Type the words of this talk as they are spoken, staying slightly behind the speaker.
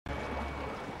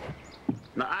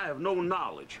Now, I have no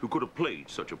knowledge who could have played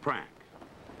such a prank.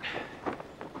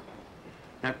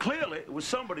 Now, clearly, it was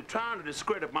somebody trying to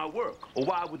discredit my work, or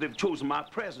why would they have chosen my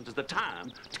presence as the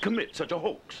time to commit such a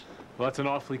hoax? Well, that's an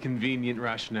awfully convenient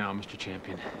rationale, Mr.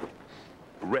 Champion.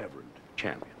 Reverend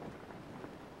Champion.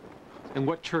 And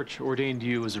what church ordained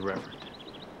you as a reverend?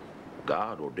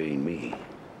 God ordained me.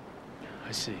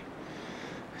 I see.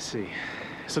 I see.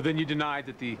 So then you denied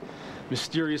that the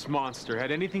mysterious monster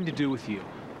had anything to do with you?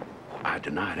 I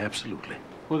denied absolutely.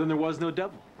 Well, then there was no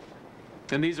devil.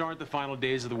 And these aren't the final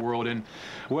days of the world, and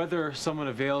whether someone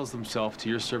avails themselves to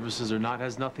your services or not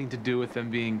has nothing to do with them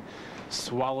being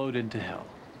swallowed into hell.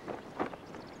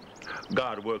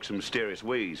 God works in mysterious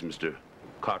ways, Mr.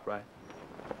 Cartwright.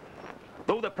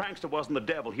 Though the prankster wasn't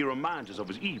the devil, he reminds us of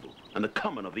his evil and the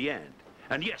coming of the end.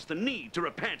 And yes, the need to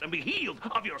repent and be healed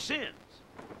of your sins.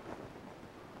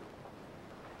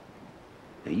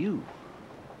 Now you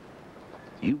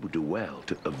would do well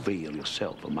to avail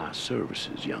yourself of my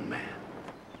services, young man.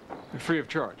 Free of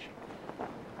charge.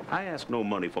 I ask no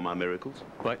money for my miracles.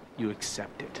 But you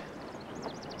accept it.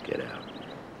 Get out.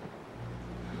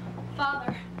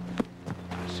 Father.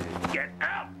 I said, get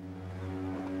out!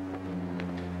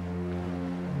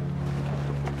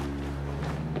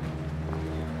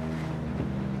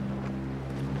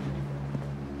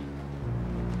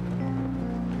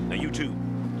 Now you two,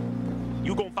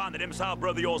 you gonna find that imbecile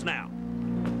brother of yours now.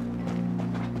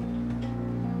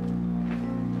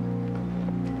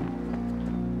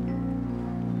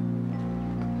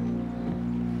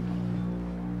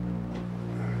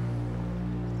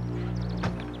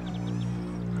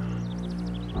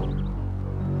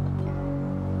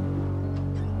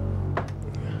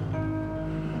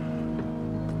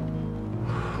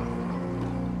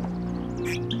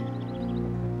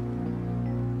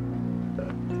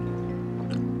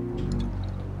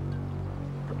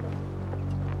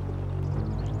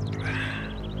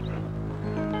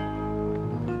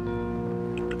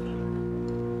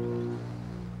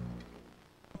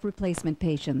 Replacement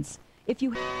patients. If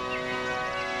you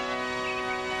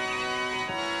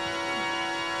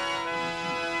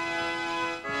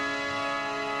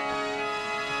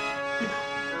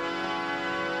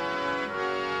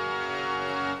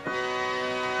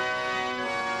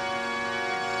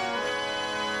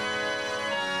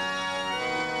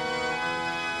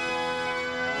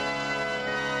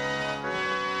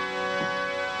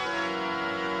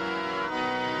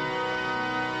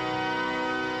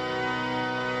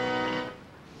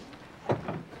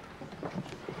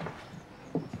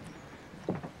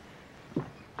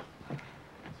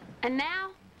And now,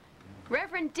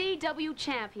 Reverend D.W.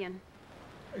 Champion.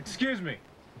 Excuse me.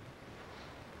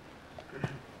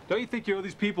 Don't you think you owe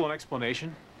these people an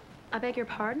explanation? I beg your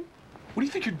pardon? What do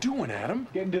you think you're doing, Adam?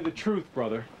 Getting to the truth,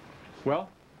 brother. Well?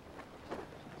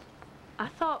 I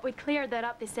thought we cleared that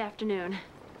up this afternoon.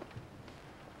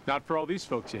 Not for all these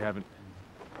folks, you haven't.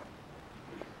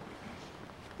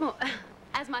 Well,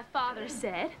 as my father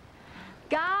said,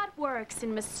 God works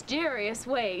in mysterious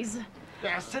ways.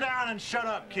 Yeah, sit down and shut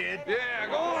up, kid. Yeah,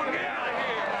 go on, get out of here.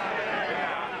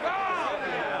 Go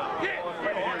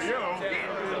on.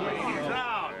 Get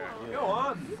out. Go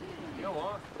on. Go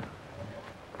on.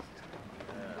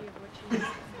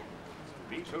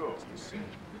 Me too.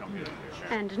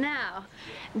 And now,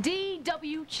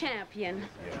 D.W. Champion.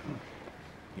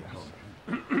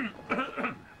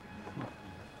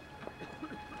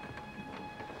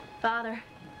 Father.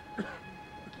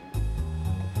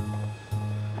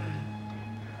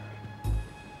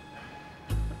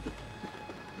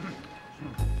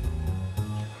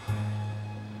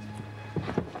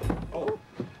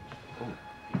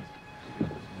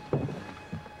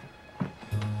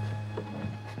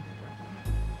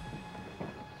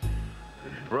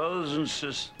 Brothers and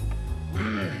sisters.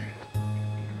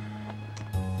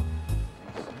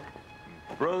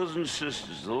 Brothers and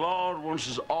sisters, the Lord wants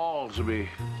us all to be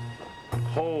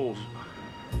whole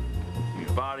in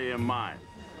body and mind.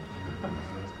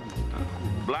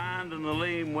 Blind and the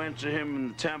lame went to him in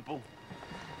the temple.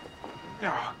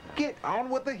 Oh, get on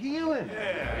with the healing.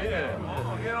 Yeah.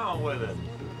 Oh, get on with it.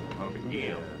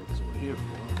 Heal.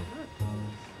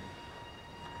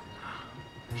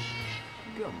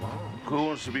 Who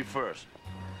wants to be first?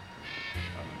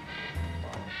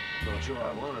 Not sure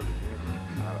I wanted to.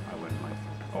 I went my first.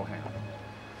 Oh, hang on.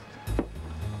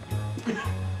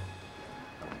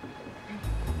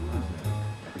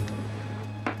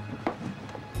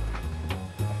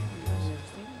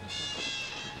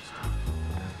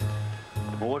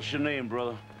 Well, what's your name,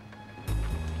 brother?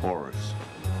 Horace.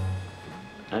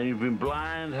 And you've been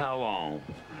blind how long?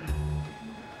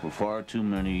 For far too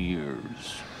many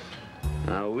years.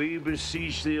 Now we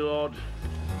beseech thee, Lord,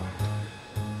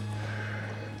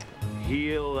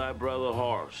 heal thy brother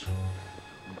Horace.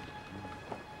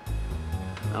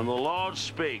 And the Lord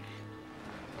spake.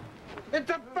 It's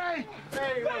a fake!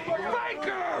 Faker!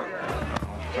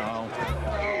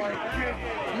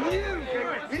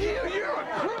 You're a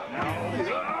crook!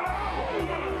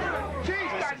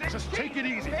 Jeez, Just take it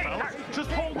easy, fellas.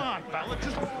 Just hold on, fella.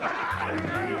 Just...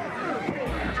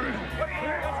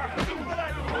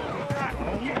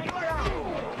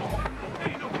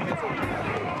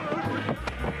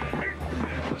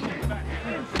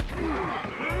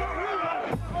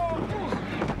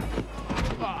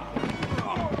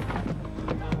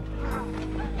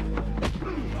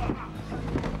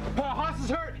 Hoss is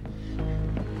hurt!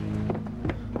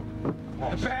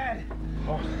 Bad!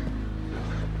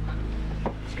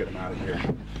 Let's get him out of here.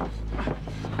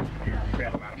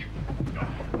 Bail him out.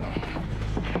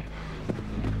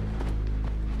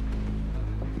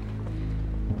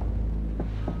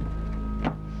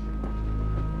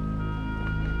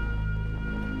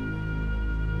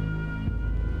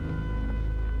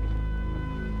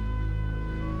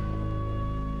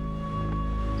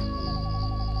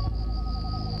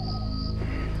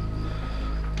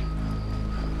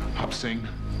 Singh, I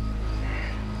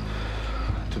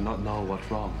do not know what's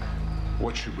wrong.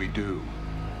 what should we do?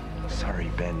 Sorry,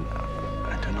 Ben.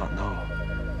 I do not know.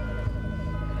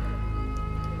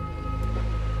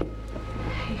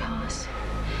 Hey, Hoss.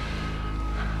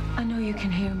 I know you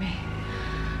can hear me.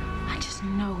 I just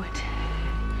know it.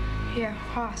 Yeah,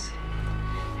 Hoss.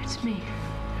 It's me,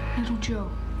 Little Joe.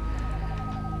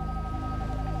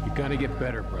 You gotta get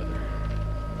better, brother.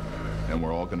 And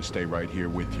we're all gonna stay right here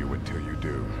with you until you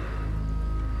do.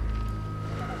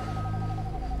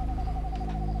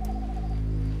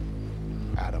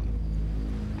 Adam.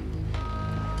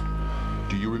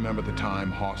 Do you remember the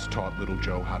time Hoss taught little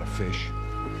Joe how to fish?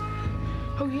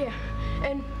 Oh, yeah.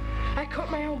 And I cut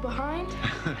my own behind.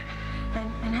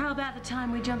 And how about the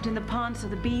time we jumped in the pond so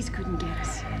the bees couldn't get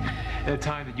us? And the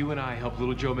time that you and I helped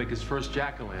little Joe make his first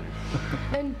jack-o'-lantern.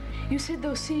 And you said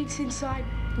those seeds inside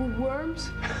were worms?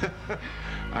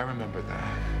 I remember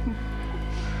that.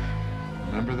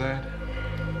 Remember that?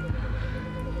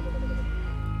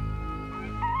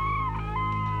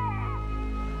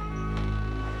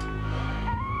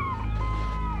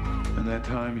 And that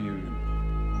time you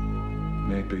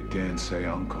made Big Dan say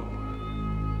uncle.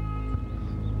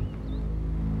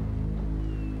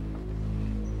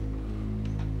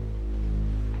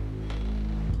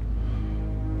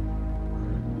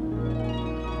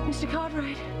 Mr.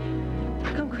 Cartwright,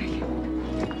 come quick.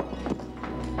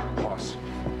 Hoss.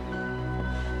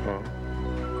 Huh?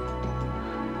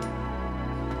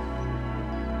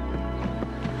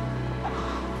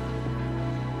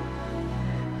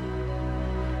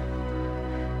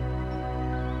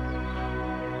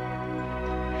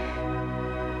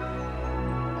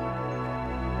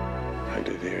 I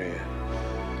did hear you.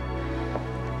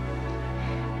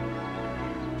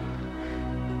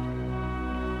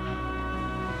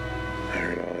 I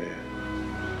heard all you.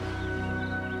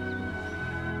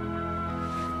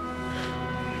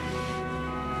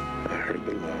 I heard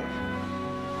the love.